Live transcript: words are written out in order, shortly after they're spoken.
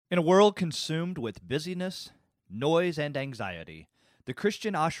In a world consumed with busyness, noise, and anxiety, the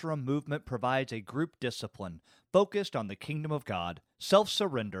Christian Ashram movement provides a group discipline focused on the kingdom of God,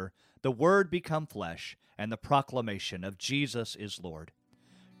 self-surrender, the Word become flesh, and the proclamation of Jesus is Lord.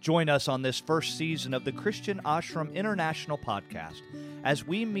 Join us on this first season of the Christian Ashram International podcast as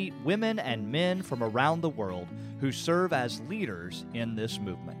we meet women and men from around the world who serve as leaders in this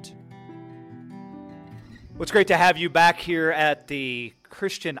movement. Well, it's great to have you back here at the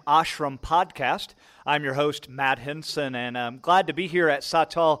Christian Ashram podcast. I'm your host, Matt Henson, and I'm glad to be here at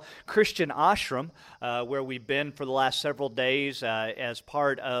Sattal Christian Ashram, where we've been for the last several days as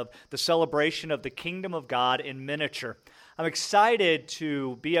part of the celebration of the Kingdom of God in miniature. I'm excited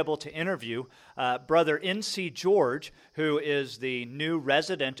to be able to interview Brother N.C. George, who is the new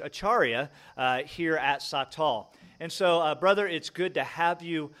resident Acharya here at Sattal. And so, brother, it's good to have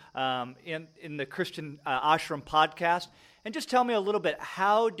you in the Christian Ashram podcast. And just tell me a little bit,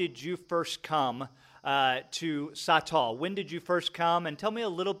 how did you first come to Sattal? When did you first come? And tell me a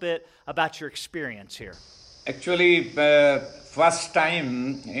little bit about your experience here. Actually, first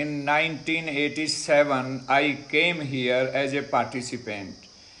time in 1987, I came here as a participant.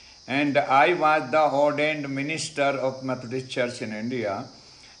 And I was the ordained minister of Methodist Church in India.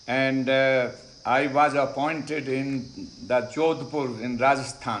 And I was appointed in the Jodhpur in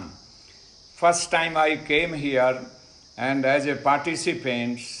Rajasthan. First time I came here and as a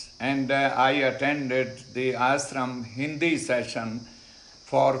participant, and I attended the ashram Hindi session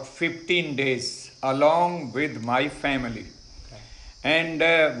for 15 days along with my family. Okay. And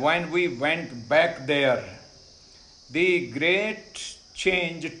when we went back there, the great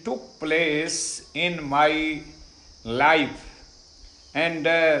change took place in my life. And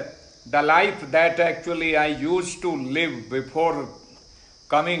the life that actually I used to live before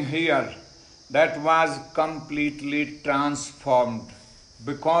coming here, that was completely transformed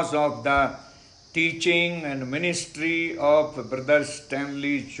because of the teaching and ministry of Brother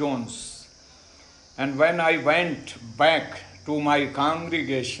Stanley Jones. And when I went back to my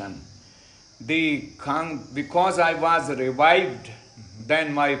congregation, because I was revived,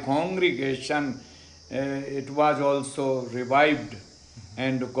 then my congregation, it was also revived.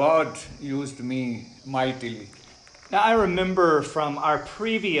 And God used me mightily. Now, I remember from our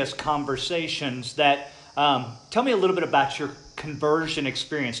previous conversations that, tell me a little bit about your conversion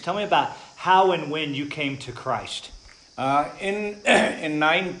experience. Tell me about how and when you came to Christ. In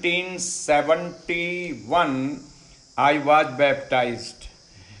 1971, I was baptized.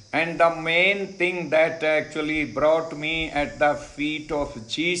 And the main thing that actually brought me at the feet of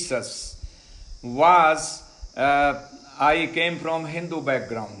Jesus was I came from Hindu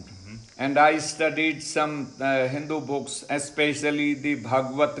background, and I studied some Hindu books, especially the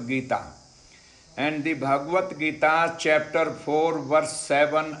Bhagavad Gita. And the Bhagavad Gita chapter 4 verse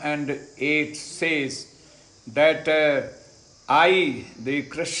 7 and 8 says that the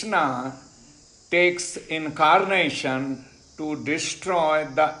Krishna takes incarnation to destroy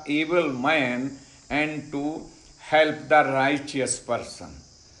the evil man and to help the righteous person.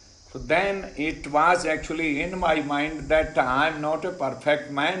 So then it was actually in my mind that I am not a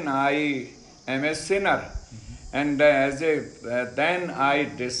perfect man, I am a sinner. And then I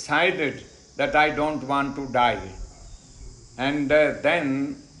decided that I don't want to die. And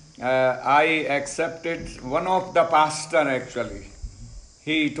then I accepted one of the pastor actually.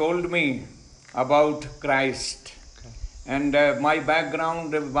 He told me about Christ. Okay. And my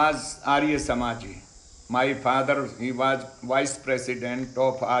background was Arya Samaji. My father, he was vice president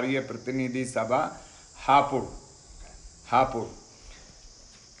of Arya Pratinidhi Sabha, Hapur.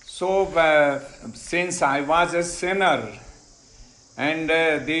 So, since I was a sinner, and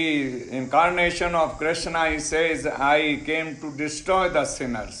the incarnation of Krishna, he says, I came to destroy the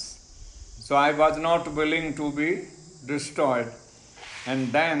sinners. So I was not willing to be destroyed.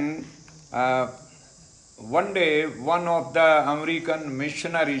 And then one day, one of the American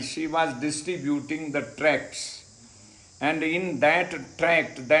missionaries, she was distributing the tracts. And in that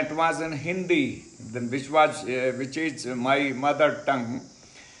tract, that was in Hindi, which is my mother tongue.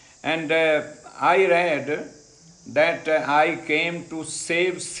 And I read that I came to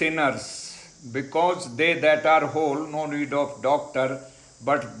save sinners, because they that are whole, no need of doctor,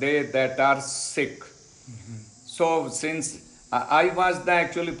 but they that are sick. So since I was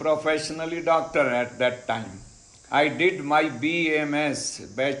actually professionally doctor at that time, I did my BAMS,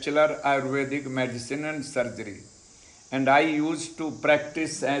 Bachelor Ayurvedic Medicine and Surgery, and I used to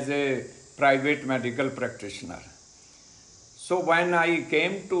practice as a private medical practitioner. So when I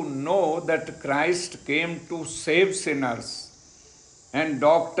came to know that Christ came to save sinners, and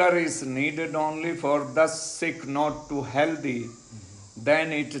doctor is needed only for the sick, not to healthy,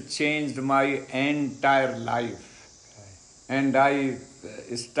 then it changed my entire life. And I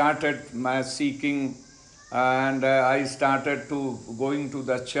started my seeking, and I started to going to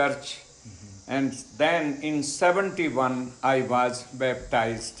the church. And then in 71 I was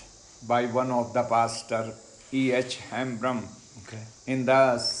baptized by one of the pastor, E.H. Hambram, in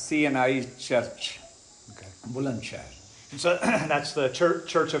the CNI church, Bulandshahr. So that's the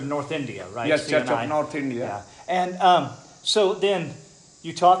Church of North India, right? Yes, Church CNI. of North India. Yeah. And so then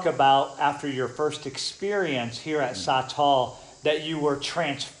you talk about after your first experience here at Sattal that you were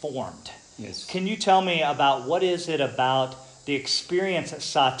transformed. Yes. Can you tell me about what is it about the experience at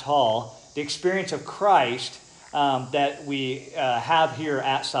Sattal, the experience of Christ that we have here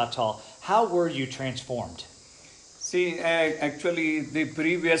at Sattal? How were you transformed? See, actually,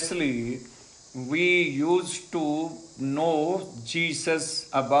 previously we used to know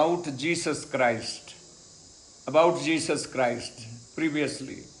about Jesus Christ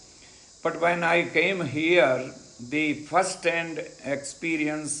previously. But when I came here, the first-hand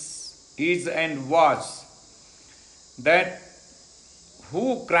experience is and was that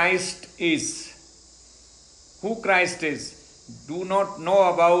who Christ is. Do not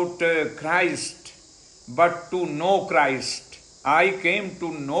know about Christ, but to know Christ. I came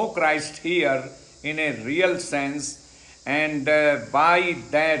to know Christ here in a real sense, and by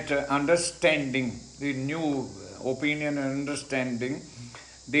that understanding, the new opinion and understanding,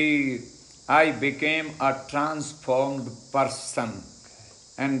 I became a transformed person,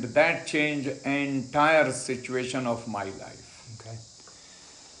 and that changed entire situation of my life. Okay.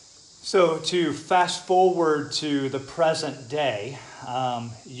 So to fast forward to the present day,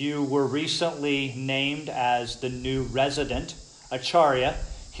 you were recently named as the new resident Acharya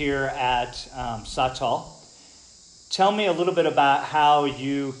here at Sattal. Tell me a little bit about how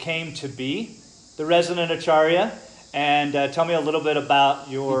you came to be the resident Acharya, and tell me a little bit about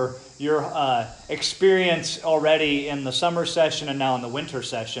your experience already in the summer session and now in the winter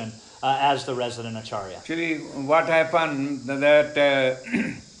session as the resident Acharya. Actually, what happened that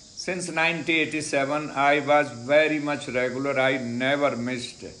since 1987, I was very much regular. I never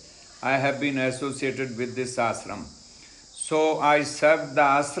missed. I have been associated with this ashram. So I served the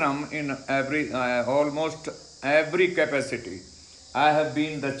ashram in almost every capacity. I have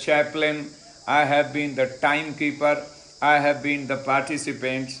been the chaplain, I have been the timekeeper, I have been the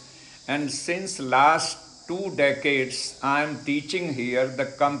participants, and since last 2 decades I am teaching here the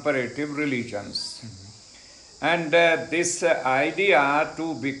comparative religions. And this idea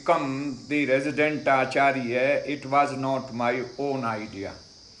to become the resident Acharya, it was not my own idea.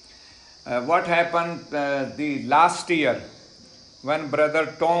 What happened the last year when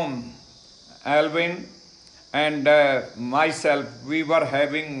Brother Tom, Alvin, and myself, we were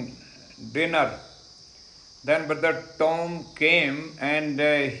having dinner. Then Brother Tom came and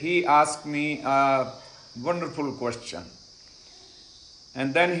he asked me a wonderful question.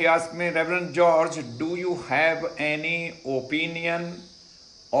 And then he asked me, Reverend George, do you have any opinion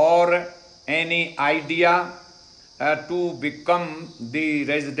or any idea to become the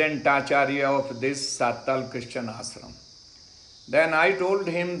resident Acharya of this Sattal Christian Ashram? Then I told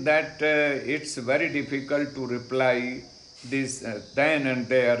him that it's very difficult to reply this then and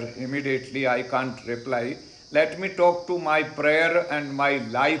there. Immediately I can't reply. Let me talk to my prayer and my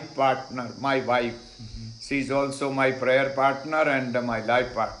life partner, my wife. She is also my prayer partner and my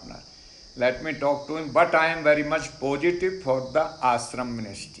life partner. Let me talk to him, but I am very much positive for the ashram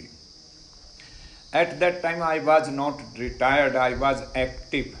ministry. At that time I was not retired, I was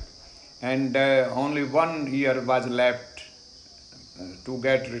active, and only 1 year was left to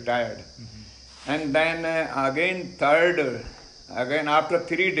get retired. And then again after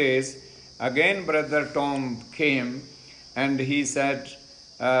 3 days, again Brother Tom came and he said,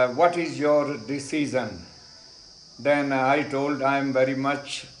 what is your decision? Then I told I am very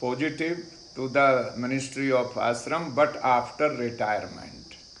much positive to the ministry of ashram, but after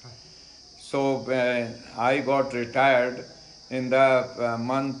retirement. So I got retired in the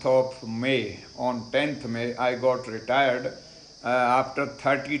month of May. On 10th May I got retired after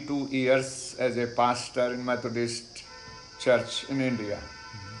 32 years as a pastor in Methodist Church in India.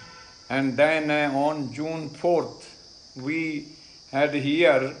 And then on June 4th we had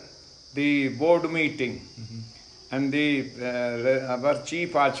here the board meeting. And our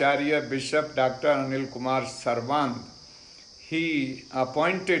Chief Acharya, Bishop Dr. Anil Kumar Sarvand, he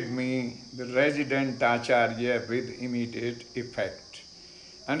appointed me the resident Acharya with immediate effect.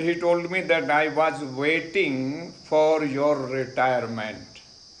 And he told me that I was waiting for your retirement.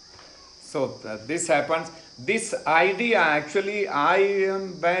 So this happens. This idea, actually, I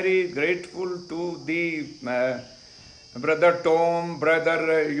am very grateful to the Brother Tom,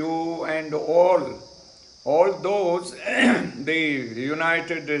 Brother you, and all those, the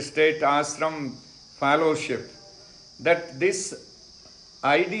United States Ashram Fellowship, that this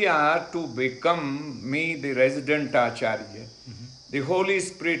idea to become me the resident Acharya, the Holy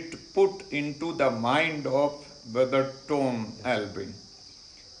Spirit put into the mind of Brother Tom Albin.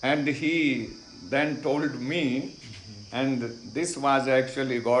 And he then told me, and this was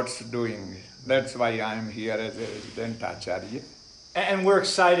actually God's doing. That's why I am here as a resident Acharya. And we're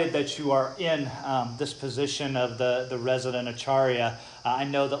excited that you are in this position of the resident Acharya. I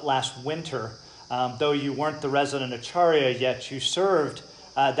know that last winter, though you weren't the resident Acharya yet, you served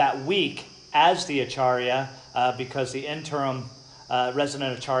that week as the Acharya because the interim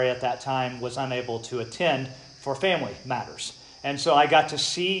resident Acharya at that time was unable to attend for family matters. And so I got to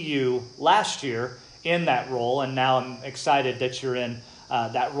see you last year in that role, and now I'm excited that you're in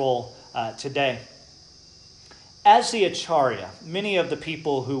that role today. As the Acharya, many of the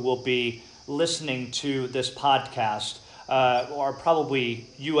people who will be listening to this podcast are probably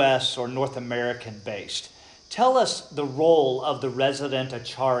U.S. or North American based. Tell us the role of the resident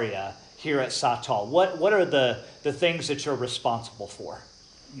Acharya here at Sattal. What are the things that you're responsible for?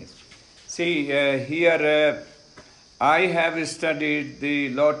 Yes. See, here I have studied the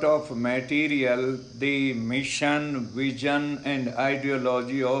lot of material, the mission, vision, and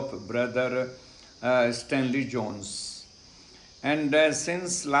ideology of Brother Stanley Jones. And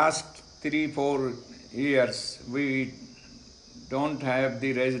since last 3-4 years, we don't have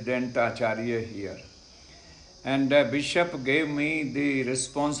the resident Acharya here. And Bishop gave me the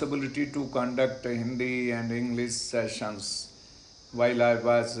responsibility to conduct Hindi and English sessions while I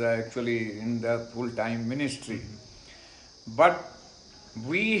was actually in the full-time ministry. But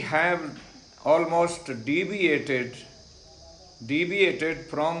we have almost deviated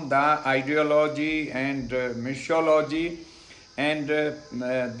from the ideology and missiology and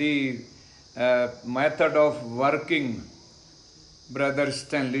the method of working Brother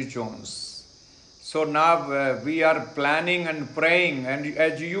Stanley Jones. So now we are planning and praying, and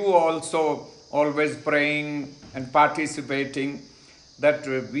as you also always praying and participating, that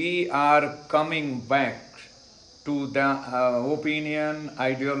we are coming back to the opinion,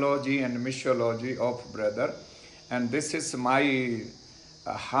 ideology, and missiology of Brother. And this is my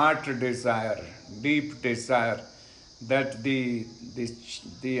heart desire, deep desire, that the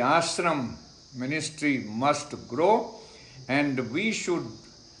ashram ministry must grow, and we should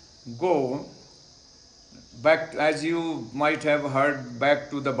go back, as you might have heard, back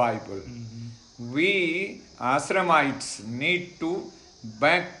to the Bible. Mm-hmm. We ashramites need to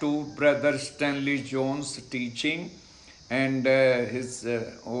back to Brother Stanley Jones' teaching and his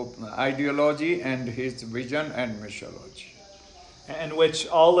ideology and his vision and missiology. And which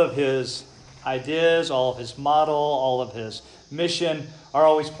all of his ideas, all of his model, all of his mission are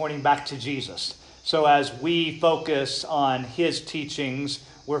always pointing back to Jesus. So as we focus on his teachings,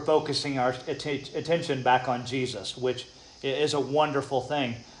 we're focusing our attention back on Jesus, which is a wonderful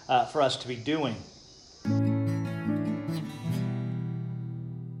thing for us to be doing.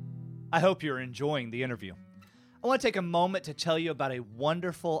 I hope you're enjoying the interview. I want to take a moment to tell you about a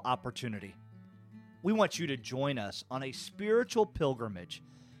wonderful opportunity. We want you to join us on a spiritual pilgrimage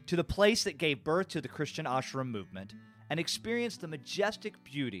to the place that gave birth to the Christian Ashram movement and experience the majestic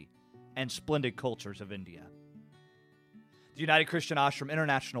beauty and splendid cultures of India. The United Christian Ashram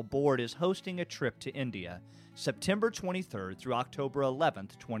International Board is hosting a trip to India September 23rd through October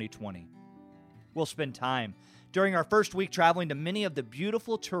 11th, 2020. We'll spend time during our first week traveling to many of the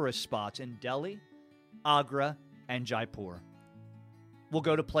beautiful tourist spots in Delhi, Agra, and Jaipur. We'll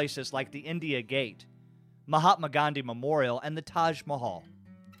go to places like the India Gate, Mahatma Gandhi Memorial, and the Taj Mahal.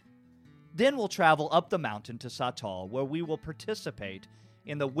 Then we'll travel up the mountain to Sattal, where we will participate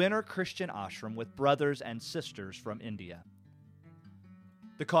in the Winter Christian Ashram with brothers and sisters from India.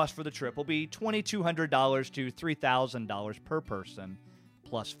 The cost for the trip will be $2,200 to $3,000 per person,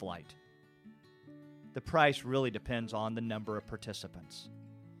 plus flight. The price really depends on the number of participants.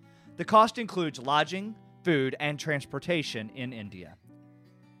 The cost includes lodging, food, and transportation in India.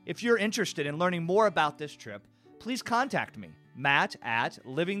 If you're interested in learning more about this trip, please contact me, Matt at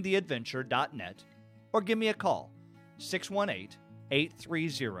livingtheadventure.net, or give me a call,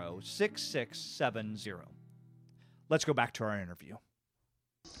 618-830-6670. Let's go back to our interview.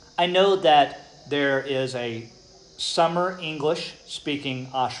 I know that there is a summer English-speaking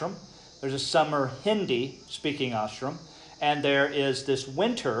ashram, there's a summer Hindi-speaking ashram, and there is this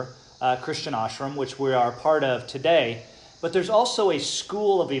winter Christian ashram, which we are part of today. But there's also a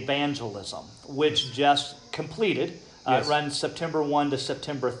school of evangelism, which just completed. Yes. It runs September 1 to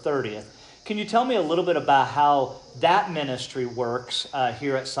September 30th. Can you tell me a little bit about how that ministry works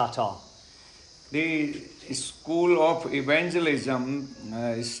here at Sattal? The School of Evangelism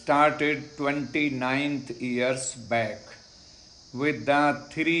started 29 years back with the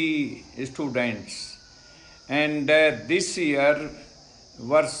 3 students, and this year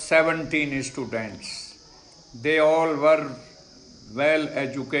were 17 students. They all were well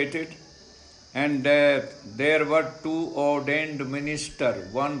educated, and there were 2 ordained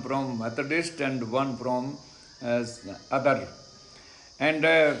ministers, one from Methodist and one from other. And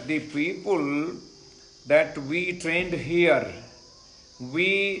the people that we trained here,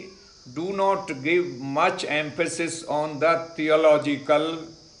 we do not give much emphasis on the theological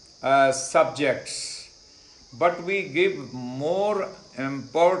subjects, but we give more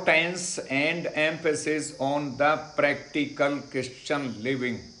importance and emphasis on the practical Christian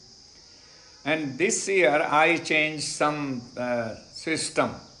living. And this year I changed some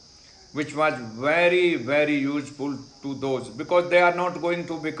system which was very, very useful to those, because they are not going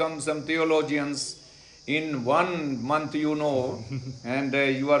to become some theologians in 1 month, you know, and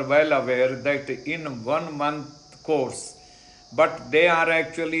you are well aware that in 1 month course, but they are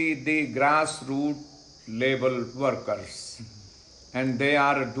actually the grassroots level workers, and they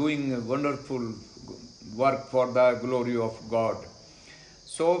are doing wonderful work for the glory of God.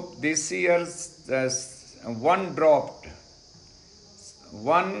 So this year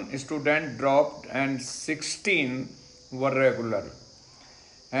one student dropped and 16 were regular.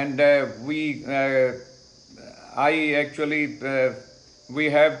 And we have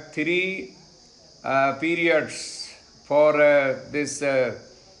 3 periods for this.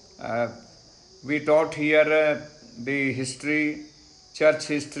 We taught here the history, church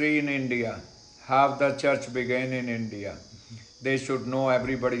history in India, how the church began in India. They should know,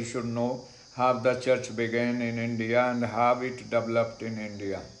 everybody should know how the church began in India and how it developed in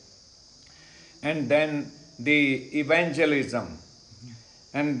India. And then the evangelism,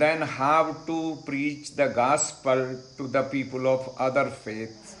 and then how to preach the gospel to the people of other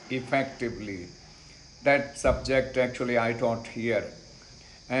faiths effectively. That subject actually I taught here.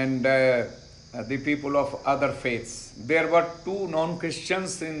 And the people of other faiths. There were 2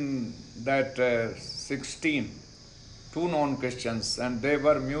 non-Christians in that 16. 2 non-Christians, and they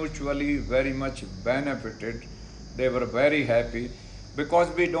were mutually very much benefited. They were very happy, because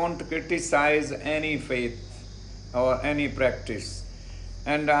we don't criticize any faith or any practice.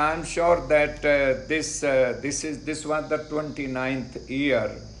 And I'm sure that this was the 29th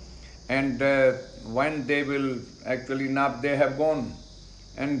year, and when they will actually, now they have gone,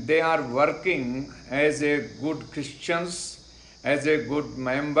 and they are working as a good Christians, as a good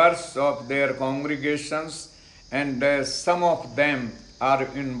members of their congregations, and some of them are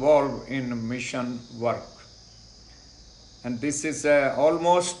involved in mission work. And this is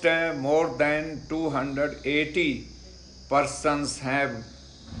almost more than 280 persons have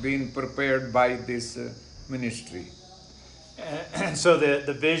been prepared by this ministry. And so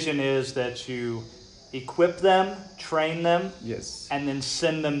the vision is that you equip them, train them, Yes. and then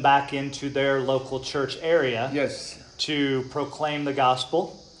send them back into their local church area Yes. to proclaim the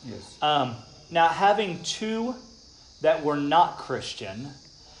gospel. Yes. Now, having 2 that were not Christian,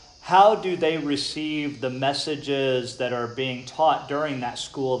 how do they receive the messages that are being taught during that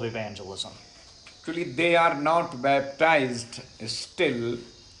school of evangelism? Actually, they are not baptized still,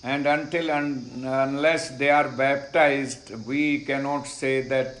 and unless they are baptized, we cannot say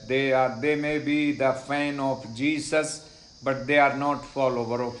that they may be the fan of Jesus, but they are not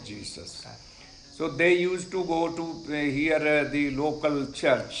follower of Jesus. Okay. So they used to go to here the local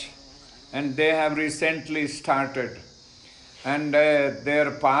church, and they have recently started. And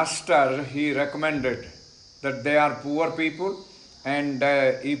their pastor, he recommended that they are poor people, and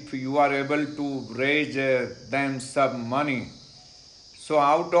if you are able to raise them some money. So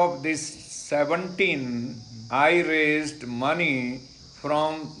out of this 17, I raised money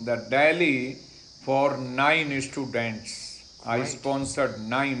from the Delhi for 9 students. I sponsored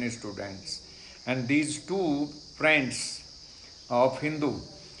 9 students. And these 2 friends of Hindu,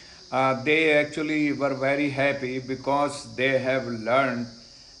 they actually were very happy, because they have learned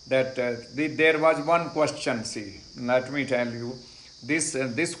that there was one question. See, let me tell you,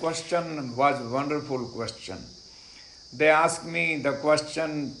 this question was a wonderful question. They asked me the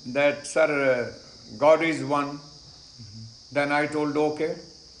question that, sir, God is one. Then I told, okay.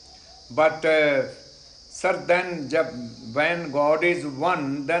 But sir, then when God is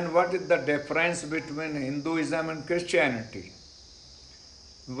one, then what is the difference between Hinduism and Christianity?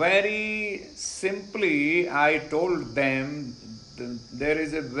 Very simply, I told them there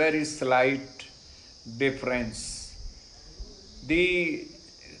is a very slight difference. The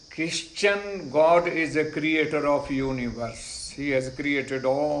Christian God is a creator of universe. He has created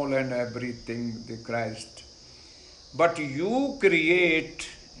all and everything, the Christ. But you create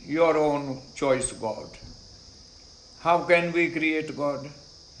your own choice God. How can we create God?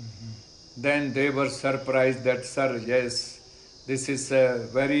 Then they were surprised that, sir, yes, this is a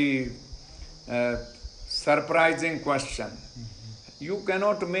very surprising question. You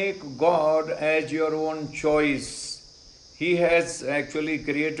cannot make God as your own choice. He has actually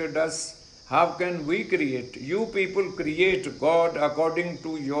created us. How can we create? You people create God according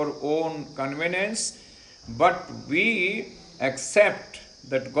to your own convenience, but we accept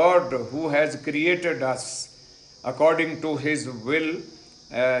that God who has created us according to His will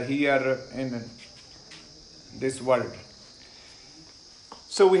here in this world.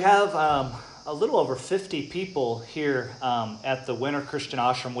 So we have a little over 50 people here at the Winter Christian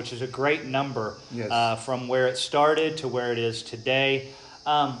Ashram, which is a great number. Yes. From where it started to where it is today.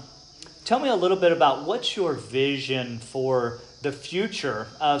 Tell me a little bit about what's your vision for the future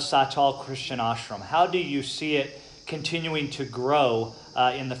of Sattal Christian Ashram. How do you see it continuing to grow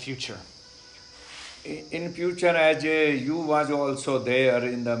in the future? In future, as you was also there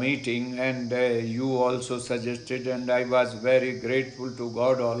in the meeting, and you also suggested, and I was very grateful to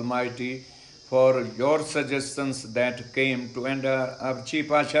God Almighty for your suggestions that came to, and our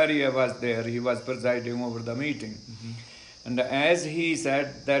Chief Acharya was there, he was presiding over the meeting. And as he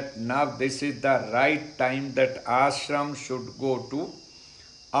said that now this is the right time that ashram should go to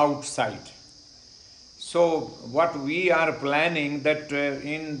outside. So what we are planning that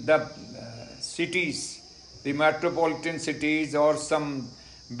in the cities, the metropolitan cities or some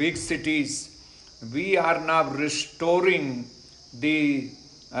big cities, we are now restoring the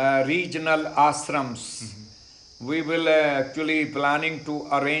regional ashrams. We will actually planning to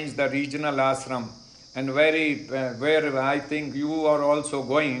arrange the regional ashram, and where I think you are also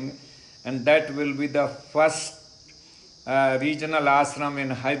going, and that will be the first regional ashram in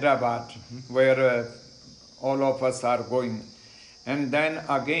Hyderabad, where all of us are going. And then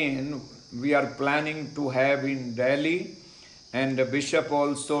again we are planning to have in Delhi, and the bishop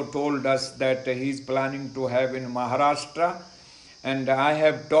also told us that he is planning to have in Maharashtra. And I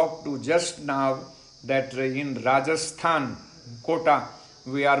have talked to just now that in Rajasthan, Kota,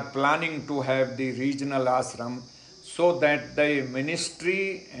 we are planning to have the regional ashram, so that the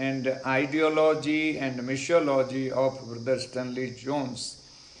ministry and ideology and missiology of Brother Stanley Jones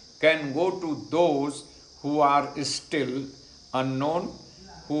can go to those who are still unknown,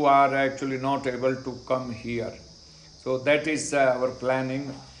 who are actually not able to come here. So that is our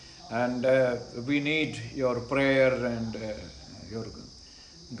planning, and we need your prayer and your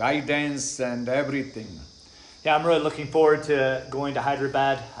guidance and everything. Yeah, I'm really looking forward to going to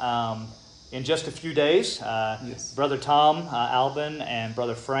Hyderabad in just a few days. Yes. Brother Tom, Alvin, and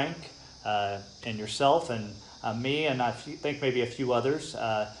Brother Frank, and yourself, and me, and I think maybe a few others,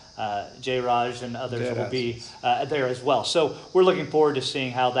 Jay Raj and others will be there as well. So we're looking forward to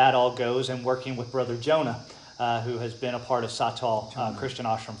seeing how that all goes, and working with Brother Jonah, who has been a part of Sattal Christian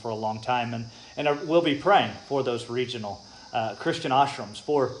Ashram for a long time, and we'll be praying for those regional Christian ashrams,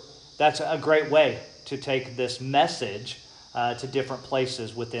 for that's a great way to take this message to different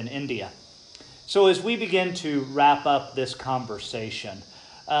places within India. So as we begin to wrap up this conversation,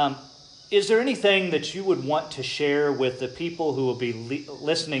 is there anything that you would want to share with the people who will be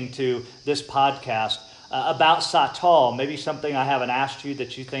listening to this podcast about Sattal? Maybe something I haven't asked you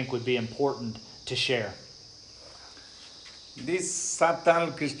that you think would be important to share. This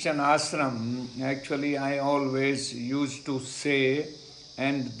Sattal Christian Ashram, actually I always used to say,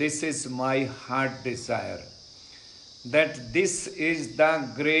 and this is my heart desire, that this is the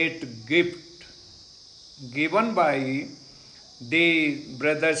great gift given by the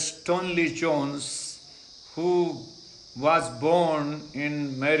Brother Stanley Jones, who was born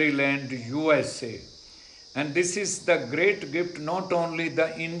in Maryland, USA. And this is the great gift, not only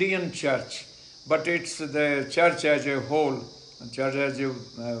the Indian church, but it's the church as a whole, church as a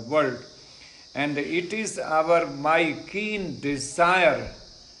world. And it is my keen desire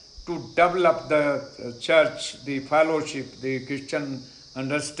to develop the church, the fellowship, the Christian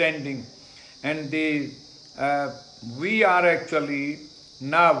understanding. And we are actually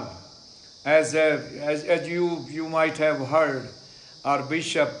now, as you might have heard, our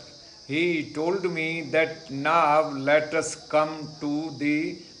bishop, he told me that now let us come to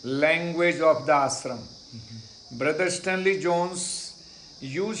the language of the ashram. Brother Stanley Jones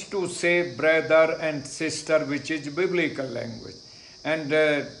used to say brother and sister, which is biblical language. And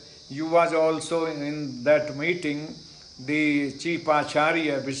you was also in that meeting, the Chief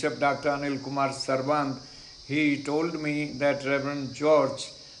Acharya, Bishop Dr. Anil Kumar Sarvant, he told me that Reverend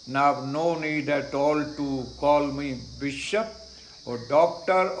George, Now, no need at all to call me bishop or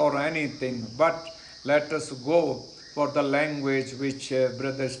doctor or anything, but let us go for the language which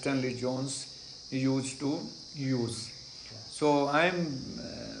Brother Stanley Jones used to use. So I am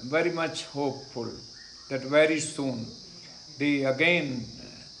very much hopeful that very soon the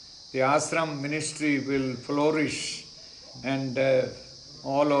ashram ministry will flourish, and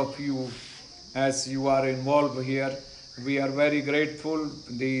all of you, as you are involved here, we are very grateful.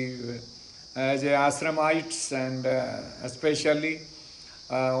 As ashramites, and especially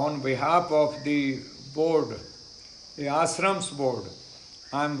on behalf of the board, the ashrams board,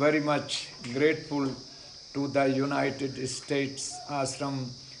 I am very much grateful to the United States Ashram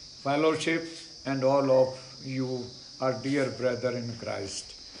Fellowship, and all of you are dear brother in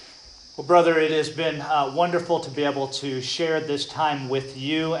Christ. Well, brother, it has been wonderful to be able to share this time with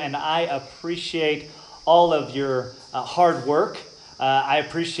you, and I appreciate all of your hard work. I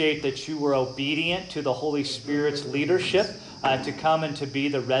appreciate that you were obedient to the Holy Spirit's leadership to come and to be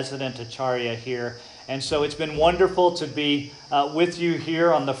the resident Acharya here. And so it's been wonderful to be with you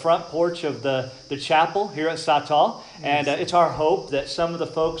here on the front porch of the chapel here at Sattal. And it's our hope that some of the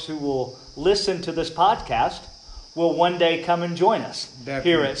folks who will listen to this podcast will one day come and join us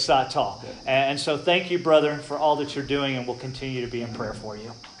here at Sattal. And so thank you, brother, for all that you're doing, and we'll continue to be in prayer for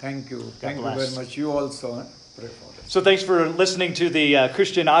you. Thank you. Thank you very much. You also pray for us. So thanks for listening to the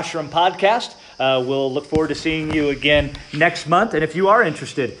Christian Ashram podcast. We'll look forward to seeing you again next month. And if you are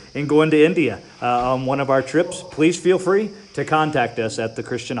interested in going to India on one of our trips, please feel free to contact us at the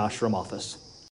Christian Ashram office.